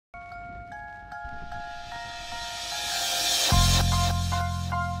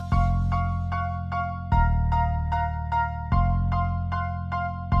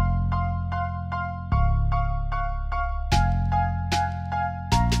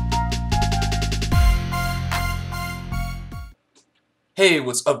Hey,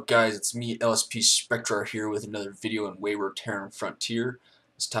 what's up guys? It's me, LSP Spectrar here with another video in Wayward Terran Frontier.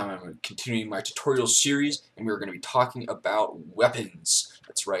 This time I'm continuing my tutorial series and we're going to be talking about weapons.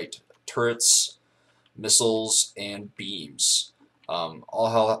 That's right, turrets, missiles, and beams.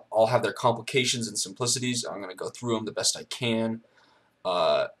 All have their complications and simplicities. I'm going to go through them the best I can.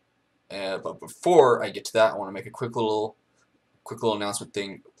 But before I get to that, I want to make a quick little announcement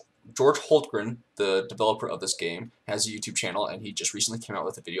thing. George Holtgren, the developer of this game, has a YouTube channel, and he just recently came out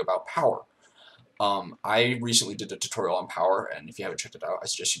with a video about power. I recently did a tutorial on power, and if you haven't checked it out, I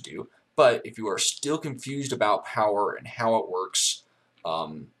suggest you do. But if you are still confused about power and how it works,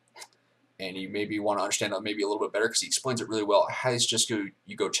 and you maybe want to understand it maybe a little bit better because he explains it really well, I highly suggest you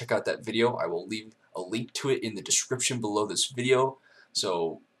go check out that video. I will leave a link to it in the description below this video.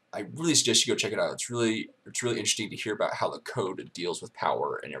 So I really suggest you go check it out. It's really interesting to hear about how the code deals with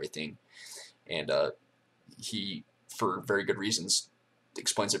power and everything, and he, for very good reasons,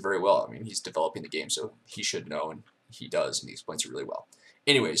 explains it very well. I mean, he's developing the game, so he should know, and he does, and he explains it really well.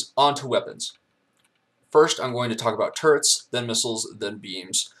 Anyways, on to weapons. First, I'm going to talk about turrets, then missiles, then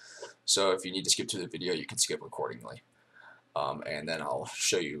beams. So if you need to skip to the video, you can skip accordingly, and then I'll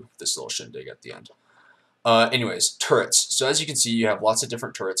show you this little shindig at the end. Anyways, turrets. So as you can see, you have lots of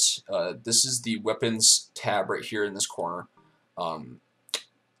different turrets. This is the weapons tab right here in this corner.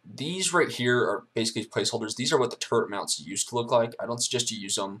 These right here are basically placeholders. These are what the turret mounts used to look like. I don't suggest you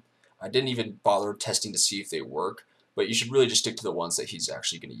use them. I didn't even bother testing to see if they work, but you should really just stick to the ones that he's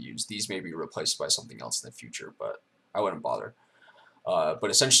actually going to use. These may be replaced by something else in the future, but I wouldn't bother.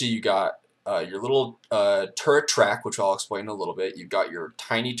 But essentially you got your little turret track, which I'll explain in a little bit. You've got your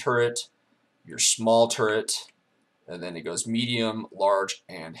tiny turret, your small turret, and then it goes medium, large,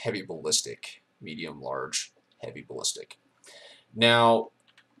 and heavy ballistic. Medium, large, heavy ballistic. Now,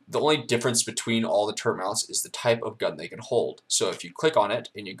 the only difference between all the turret mounts is the type of gun they can hold. So if you click on it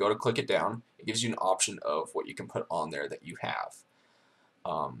and you go to click it down, it gives you an option of what you can put on there that you have.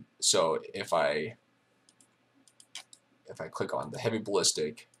 So if I click on the heavy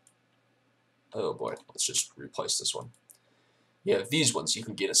ballistic, oh boy, let's just replace this one. You have these ones. You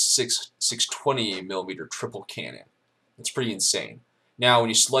can get a 620 millimeter triple cannon. It's pretty insane. Now, when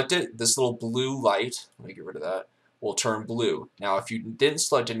you select it, this little blue light, let me get rid of that, will turn blue. Now, if you didn't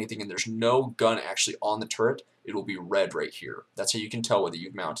select anything and there's no gun actually on the turret, it will be red right here. That's how you can tell whether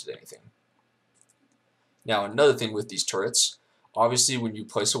you've mounted anything. Now, another thing with these turrets, obviously when you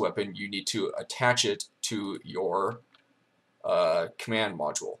place a weapon, you need to attach it to your command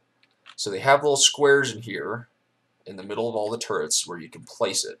module. So they have little squares in here in the middle of all the turrets where you can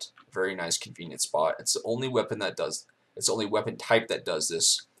place it. Very nice, convenient spot. It's the only weapon that does. It's the only weapon type that does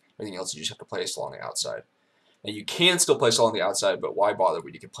this. Everything else you just have to place along the outside. Now you can still place along the outside, but why bother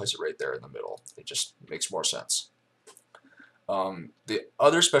when you can place it right there in the middle? It just makes more sense. The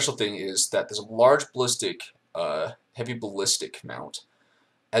other special thing is that there's a large ballistic, heavy ballistic mount.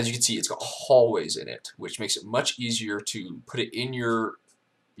 As you can see, it's got hallways in it, which makes it much easier to put it in your,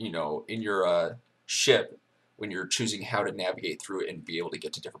 ship when you're choosing how to navigate through it and be able to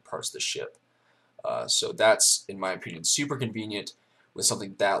get to different parts of the ship. So that's, in my opinion, super convenient with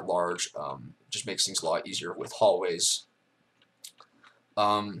something that large. Just makes things a lot easier with hallways.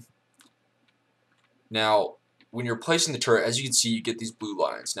 Now, when you're placing the turret, as you can see, you get these blue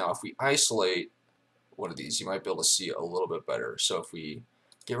lines. Now, if we isolate one of these, you might be able to see it a little bit better. So if we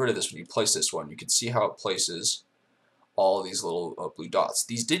get rid of this, when you place this one, you can see how it places all of these little blue dots.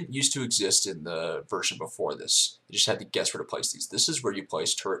 These didn't used to exist in the version before this. You just had to guess where to place these. This is where you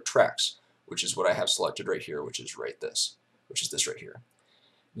place turret tracks, which is what I have selected right here, which is this right here.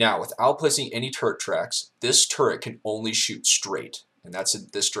 Now, without placing any turret tracks, this turret can only shoot straight, and that's in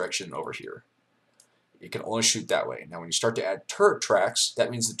this direction over here. It can only shoot that way. Now, when you start to add turret tracks,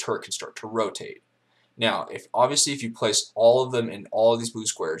 that means the turret can start to rotate. Now, obviously if you place all of them in all of these blue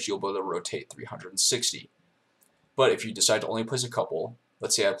squares, you'll be able to rotate 360. But if you decide to only place a couple,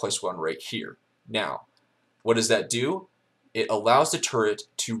 let's say I place one right here. Now, what does that do? It allows the turret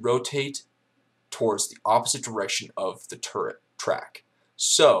to rotate towards the opposite direction of the turret track.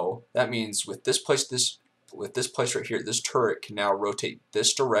 So that means with this place right here, this turret can now rotate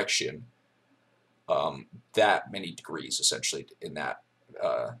this direction that many degrees, essentially, in that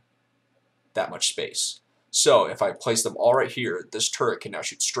much space. So if I place them all right here, this turret can now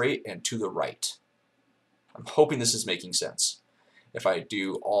shoot straight and to the right. I'm hoping this is making sense. If I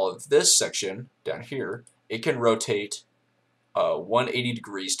do all of this section down here, it can rotate 180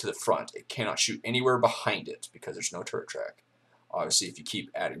 degrees to the front. It cannot shoot anywhere behind it because there's no turret track. Obviously, if you keep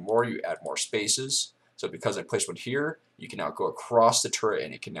adding more, you add more spaces. So because I placed one here, you can now go across the turret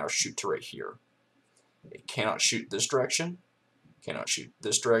and it can now shoot to right here. It cannot shoot this direction, Cannot shoot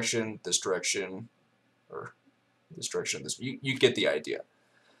this direction, or this direction. You get the idea.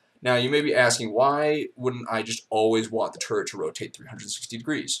 Now you may be asking, why wouldn't I just always want the turret to rotate 360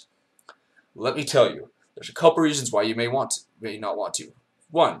 degrees? Let me tell you, there's a couple reasons why you may not want to.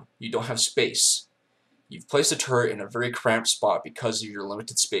 One, you don't have space. You've placed a turret in a very cramped spot because of your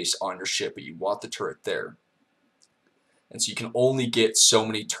limited space on your ship, but you want the turret there. And so you can only get so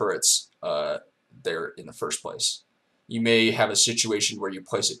many turrets there in the first place. You may have a situation where you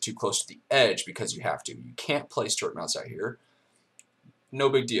place it too close to the edge because you have to. You can't place turret mounts out here. No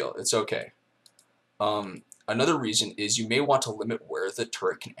big deal. It's okay. Another reason is you may want to limit where the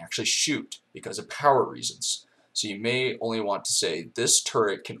turret can actually shoot because of power reasons. So you may only want to say this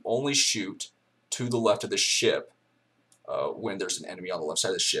turret can only shoot to the left of the ship when there's an enemy on the left side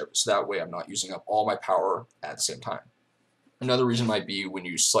of the ship, so that way I'm not using up all my power at the same time. Another reason might be when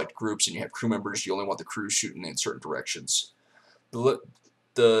you select groups and you have crew members, you only want the crew shooting in certain directions.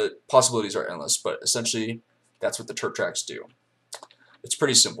 The possibilities are endless, but essentially that's what the turret tracks do. It's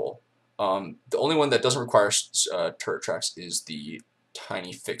pretty simple. The only one that doesn't require turret tracks is the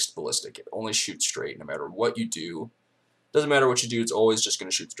tiny fixed ballistic. It only shoots straight no matter what you do. Doesn't matter what you do, it's always just going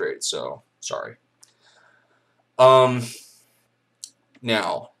to shoot straight, so sorry.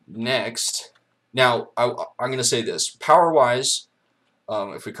 Now, next, I'm going to say this. Power-wise,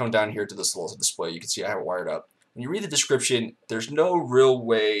 if we come down here to this little display, you can see I have it wired up. When you read the description, there's no real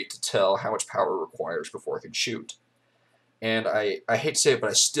way to tell how much power it requires before it can shoot. And I hate to say it, but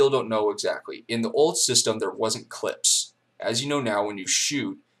I still don't know exactly. In the old system, there wasn't clips. As you know now, when you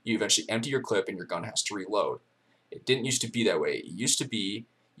shoot, you eventually empty your clip and your gun has to reload. It didn't used to be that way. It used to be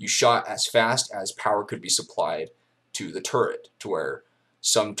you shot as fast as power could be supplied to the turret, to where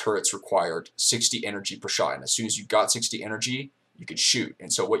some turrets required 60 energy per shot, and as soon as you got 60 energy, you could shoot.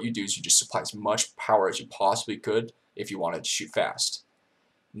 And so what you do is you just supply as much power as you possibly could if you wanted to shoot fast.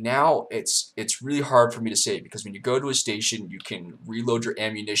 Now it's really hard for me to say, because when you go to a station you can reload your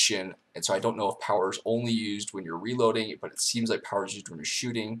ammunition, and so I don't know if power is only used when you're reloading, but it seems like power is used when you're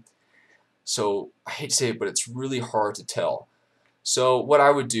shooting. So I hate to say it, but it's really hard to tell. So what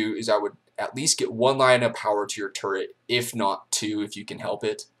I would do is I would at least get one line of power to your turret, if not two, if you can help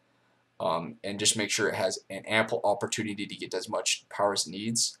it, and just make sure it has an ample opportunity to get as much power as it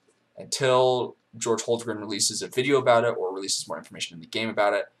needs until George Holtgren releases a video about it or releases more information in the game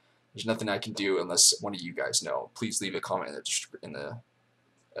about it. There's nothing I can do unless one of you guys know. Please leave a comment on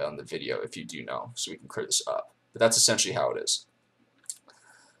the video if you do know, so we can clear this up. But that's essentially how it is.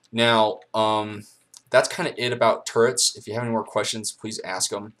 Now, that's kind of it about turrets. If you have any more questions, please ask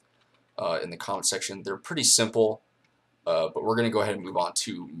them in the comment section. They're pretty simple, but we're going to go ahead and move on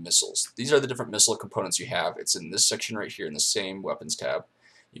to missiles. These are the different missile components you have. It's in this section right here in the same weapons tab.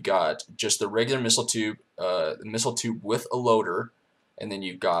 You got just the regular missile tube with a loader, and then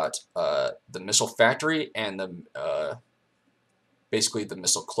you've got the missile factory and the basically the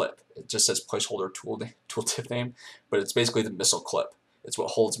missile clip. It just says placeholder tooltip name, but it's basically the missile clip. It's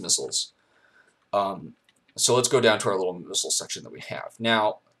what holds missiles. So let's go down to our little missile section that we have.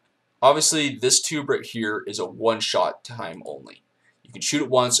 Now, obviously, this tube right here is a one-shot time only. You can shoot it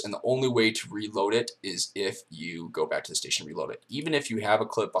once, and the only way to reload it is if you go back to the station and reload it. Even if you have a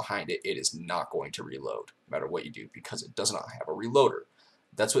clip behind it, it is not going to reload, no matter what you do, because it does not have a reloader.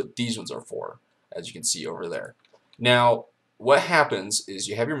 That's what these ones are for, as you can see over there. Now, what happens is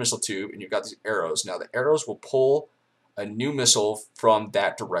you have your missile tube, and you've got these arrows. Now, the arrows will pull a new missile from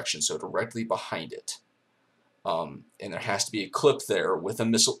that direction, so directly behind it. And there has to be a clip there with a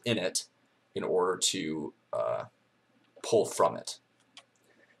missile in it in order to pull from it.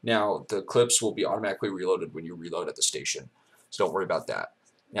 Now, the clips will be automatically reloaded when you reload at the station, so don't worry about that.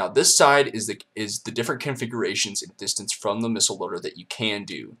 Now, this side is the different configurations and distance from the missile loader that you can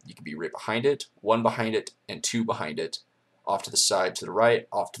do. You can be right behind it, one behind it, and two behind it, off to the side to the right,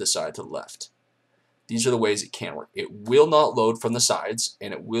 off to the side to the left. These are the ways it can work. It will not load from the sides,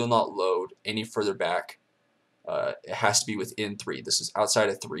 and it will not load any further back. It has to be within 3. This is outside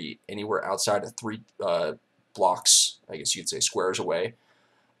of 3. Anywhere outside of 3 blocks, I guess you could say squares away,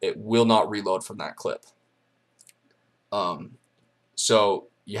 it will not reload from that clip. So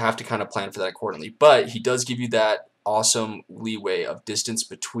you have to kind of plan for that accordingly. But he does give you that awesome leeway of distance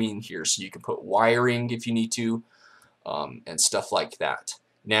between here, so you can put wiring if you need to, and stuff like that.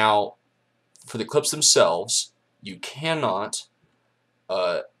 Now, for the clips themselves, you cannot,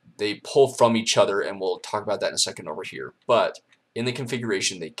 they pull from each other, and we'll talk about that in a second over here. But in the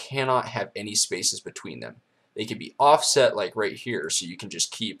configuration, they cannot have any spaces between them. They can be offset like right here, so you can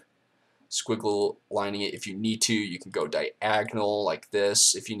just keep squiggle lining it if you need to. You can go diagonal like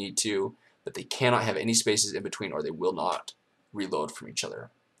this if you need to, but they cannot have any spaces in between, or they will not reload from each other.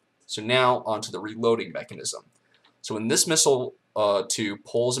 So now onto the reloading mechanism. So when this missile 2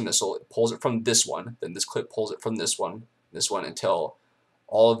 pulls a missile, it pulls it from this one, then this clip pulls it from this one, until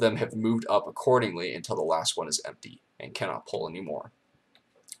all of them have moved up accordingly until the last one is empty and cannot pull anymore.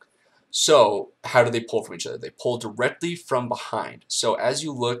 So how do they pull from each other? They pull directly from behind. So as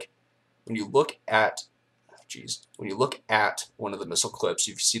you look, when you look at one of the missile clips,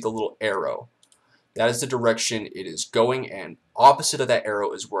 you see the little arrow. That is the direction it is going, and opposite of that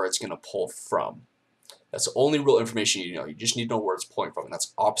arrow is where it's going to pull from. That's the only real information you know. You just need to know where it's pulling from, and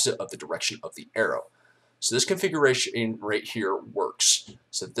that's opposite of the direction of the arrow. So this configuration right here works.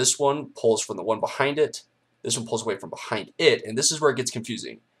 So this one pulls from the one behind it, this one pulls away from behind it, and this is where it gets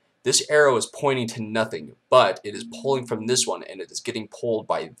confusing. This arrow is pointing to nothing, but it is pulling from this one, and it is getting pulled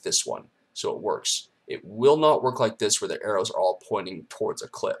by this one, so it works. It will not work like this where the arrows are all pointing towards a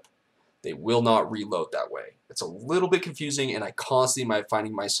clip. They will not reload that way. It's a little bit confusing, and I constantly am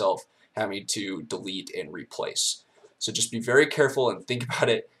finding myself having to delete and replace. So just be very careful and think about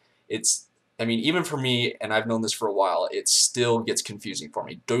it. I mean, even for me, and I've known this for a while, it still gets confusing for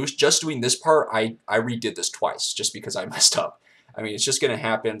me. Just doing this part, I redid this twice just because I messed up. I mean, it's just going to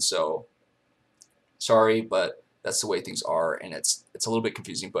happen, so sorry, but that's the way things are, and it's a little bit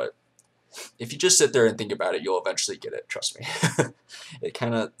confusing, but if you just sit there and think about it, you'll eventually get it, trust me. It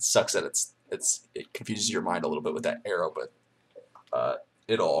kind of sucks that it confuses your mind a little bit with that arrow, but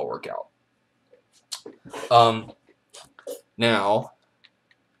it'll all work out. Now,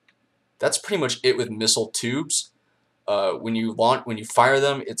 that's pretty much it with missile tubes. When you fire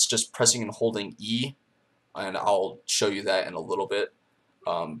them, it's just pressing and holding E, and I'll show you that in a little bit.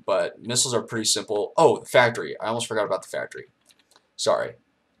 But missiles are pretty simple. Oh, the factory. I almost forgot about the factory. Sorry.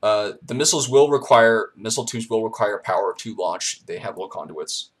 The missile tubes will require power to launch. They have low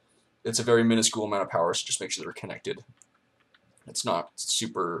conduits. It's a very minuscule amount of power, so just make sure they're connected. It's not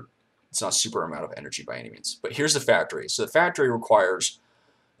super amount of energy by any means. But here's the factory. So the factory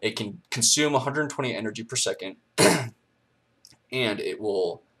it can consume 120 energy per second, and it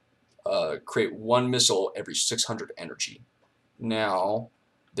will create one missile every 600 energy. Now,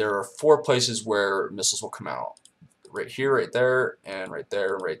 there are 4 places where missiles will come out. Right here, right there, and right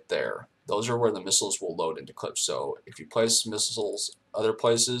there, right there. Those are where the missiles will load into clips. So if you place missiles other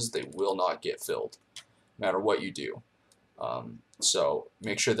places, they will not get filled, no matter what you do. So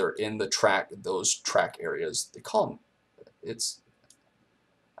make sure they're in those track areas. They call them,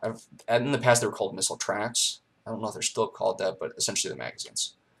 in the past they were called missile tracks. I don't know if they're still called that, but essentially the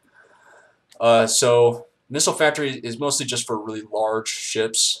magazines. So missile factory is mostly just for really large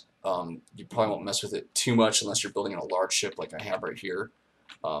ships. You probably won't mess with it too much unless you're building in a large ship like I have right here.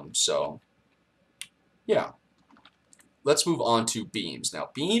 So yeah, let's move on to beams. Now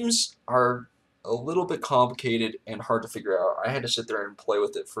beams are a little bit complicated and hard to figure out. I had to sit there and play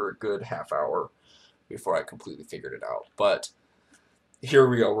with it for a good half hour before I completely figured it out. But here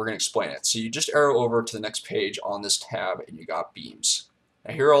we go, we're going to explain it. So you just arrow over to the next page on this tab and you got beams.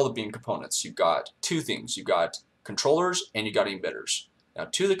 Now here are all the beam components. You've got 2 things. You've got controllers and you got emitters. Now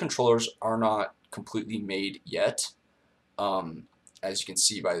 2 of the controllers are not completely made yet, as you can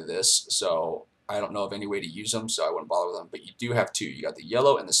see by this, so I don't know of any way to use them, so I wouldn't bother with them, but you do have 2. You got the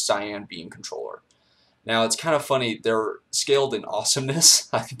yellow and the cyan beam controller. Now it's kind of funny, they're scaled in awesomeness.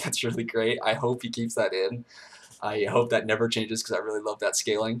 I think that's really great. I hope he keeps that in. I hope that never changes because I really love that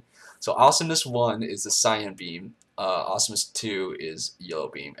scaling. So awesomeness 1 is the cyan beam, awesomeness 2 is yellow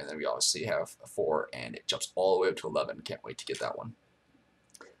beam, and then we obviously have a 4, and it jumps all the way up to 11. Can't wait to get that one.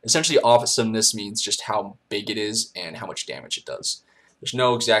 Essentially, awesomeness means just how big it is and how much damage it does. There's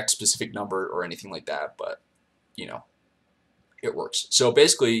no exact specific number or anything like that, but, you know, it works. So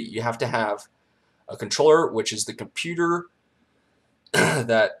basically, you have to have a controller, which is the computer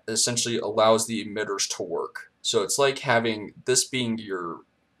that essentially allows the emitters to work. So it's like having this being your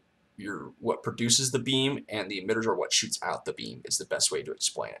what produces the beam, and the emitters are what shoots out the beam, is the best way to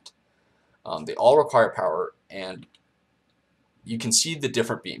explain it. They all require power, and you can see the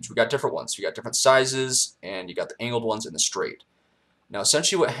different beams. We got different ones. We got different sizes, and you got the angled ones and the straight. Now,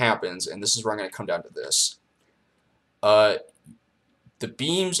 essentially what happens, and this is where I'm going to come down to this, the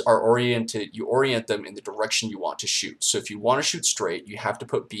beams are oriented, you orient them in the direction you want to shoot. So if you want to shoot straight, you have to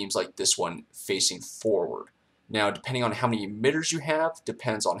put beams like this one facing forward. Now, depending on how many emitters you have,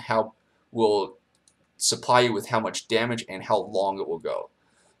 depends on how will supply you with how much damage and how long it will go.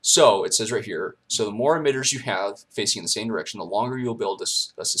 So it says right here, so the more emitters you have facing in the same direction, the longer you'll be able to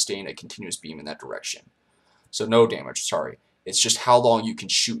sustain a continuous beam in that direction. So no damage, sorry. It's just how long you can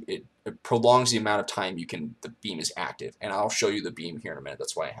shoot it. It prolongs the amount of time the beam is active. And I'll show you the beam here in a minute.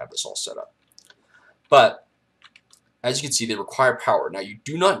 That's why I have this all set up. But as you can see, they require power. Now, you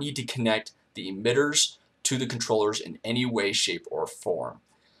do not need to connect the emitters to the controllers in any way, shape, or form.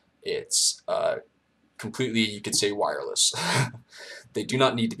 It's completely, you could say, wireless. They do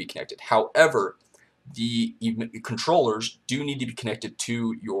not need to be connected. However, the controllers do need to be connected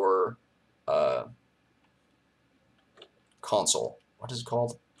to your console. What is it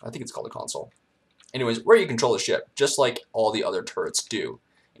called? I think it's called a console. Anyways, where you control the ship, just like all the other turrets do,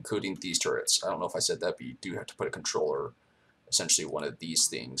 including these turrets. I don't know if I said that, but you do have to put a controller, essentially one of these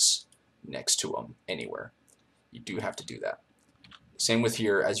things, next to them anywhere. You do have to do that. Same with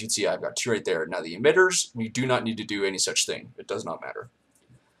here. As you can see, I've got 2 right there. Now the emitters, you do not need to do any such thing. It does not matter.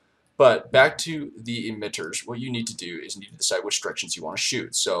 But back to the emitters, what you need to do is you need to decide which directions you want to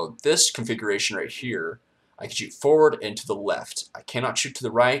shoot. So this configuration right here, I can shoot forward and to the left. I cannot shoot to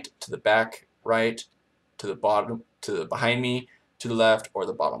the right, to the back right, to the bottom, to the behind me, to the left, or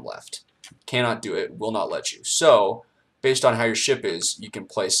the bottom left. Cannot do it, will not let you. So based on how your ship is, you can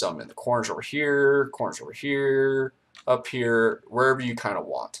place some in the corners over here, up here, wherever you kind of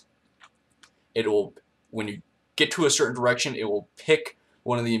want. It will, when you get to a certain direction, it will pick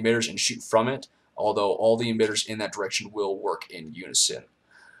one of the emitters and shoot from it, although all the emitters in that direction will work in unison.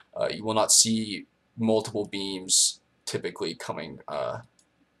 You will not see multiple beams typically coming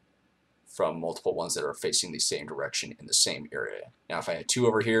from multiple ones that are facing the same direction in the same area. Now if I had 2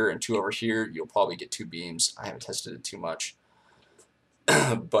 over here and 2 over here, you'll probably get 2 beams. I haven't tested it too much,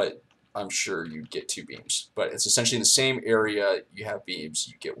 but I'm sure you'd get 2 beams. But it's essentially in the same area you have beams,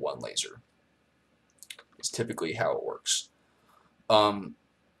 you get 1 laser. It's typically how it works.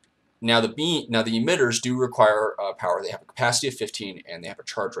 Now the emitters do require power. They have a capacity of 15 and they have a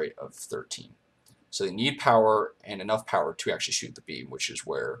charge rate of 13. So they need power and enough power to actually shoot the beam, which is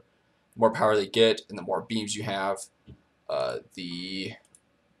where the more power they get and the more beams you have, the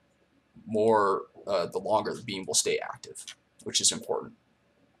longer the beam will stay active, which is important.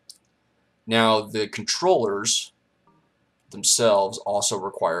 Now the controllers themselves also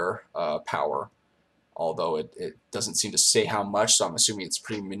require power, although it doesn't seem to say how much, so I'm assuming it's a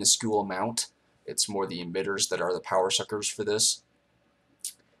pretty minuscule amount. It's more the emitters that are the power suckers for this.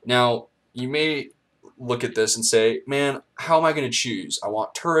 Now, you may look at this and say, man, how am I going to choose? I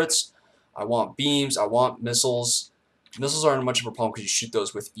want turrets, I want beams, I want missiles. Missiles aren't much of a problem because you shoot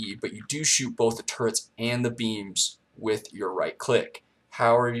those with E, but you do shoot both the turrets and the beams with your right click.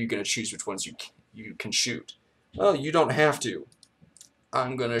 How are you going to choose which ones you can shoot? Well, you don't have to.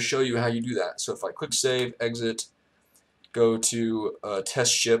 I'm going to show you how you do that. So if I click save, exit, go to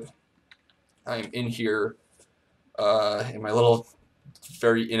test ship, I'm in here in my little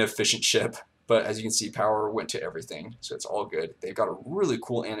very inefficient ship, but as you can see, power went to everything, so it's all good. They've got a really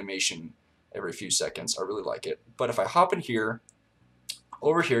cool animation every few seconds. I really like it. But if I hop in here,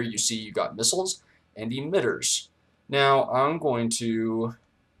 over here you see you got missiles and emitters. Now when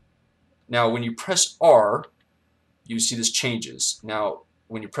you press R, you see this changes. Now,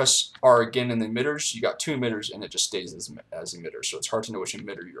 when you press R again in the emitters, you got 2 emitters and it just stays as emitters, so it's hard to know which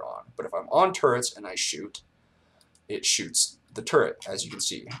emitter you're on. But if I'm on turrets and I shoot, it shoots the turret, as you can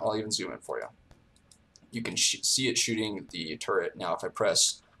see. I'll even zoom in for you. You can see it shooting the turret. Now, if I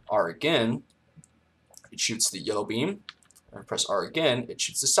press R again, it shoots the yellow beam. If I press R again, it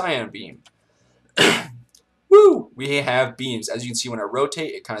shoots the cyan beam. Woo! We have beams. As you can see, when I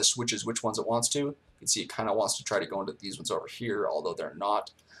rotate, it kind of switches which ones it wants to. You can see it kind of wants to try to go into these ones over here, although they're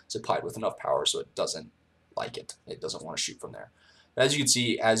not supplied with enough power, so it doesn't like it. It doesn't want to shoot from there. But as you can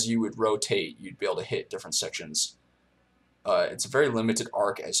see, as you would rotate, you'd be able to hit different sections. It's a very limited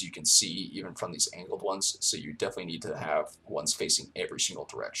arc, as you can see, even from these angled ones, so you definitely need to have ones facing every single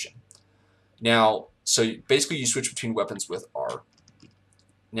direction. Now, so basically you switch between weapons with R.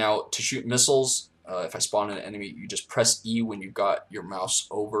 Now, to shoot missiles, if I spawn an enemy, you just press E when you've got your mouse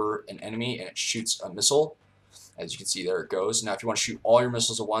over an enemy and it shoots a missile. As you can see, there it goes. Now, if you want to shoot all your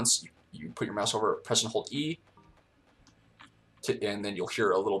missiles at once, you put your mouse over, press and hold E, and then you'll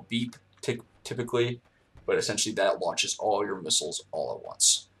hear a little beep typically, but essentially that launches all your missiles all at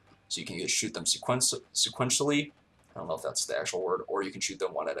once. So you can either shoot them sequentially, I don't know if that's the actual word, or you can shoot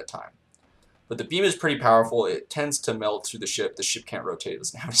them one at a time. But the beam is pretty powerful. It tends to melt through the ship. The ship can't rotate. It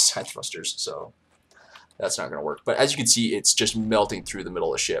doesn't have any side thrusters, so that's not going to work. But as you can see, it's just melting through the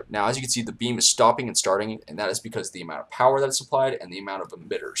middle of the ship. Now, as you can see, the beam is stopping and starting, and that is because of the amount of power that it's applied and the amount of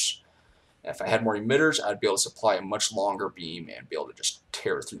emitters. And if I had more emitters, I'd be able to supply a much longer beam and be able to just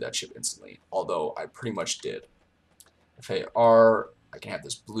tear through that ship instantly, although I pretty much did. If I hit R, I can have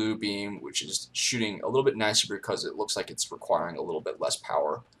this blue beam, which is shooting a little bit nicer because it looks like it's requiring a little bit less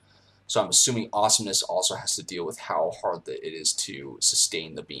power. So I'm assuming awesomeness also has to deal with how hard it is to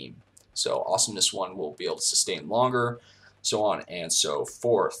sustain the beam. So Awesomeness 1 will be able to sustain longer, so on and so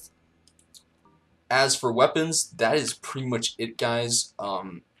forth. As for weapons, that is pretty much it, guys.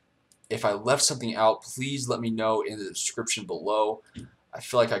 If I left something out, please let me know in the description below. I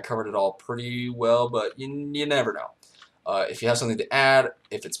feel like I covered it all pretty well, but you never know. If you have something to add,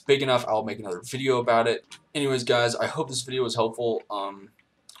 if it's big enough, I'll make another video about it. Anyways, guys, I hope this video was helpful.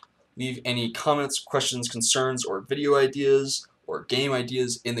 Leave any comments, questions, concerns, or video ideas or game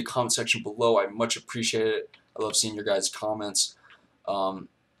ideas in the comment section below. I much appreciate it. I love seeing your guys' comments.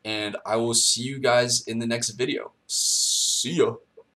 And I will see you guys in the next video. See ya.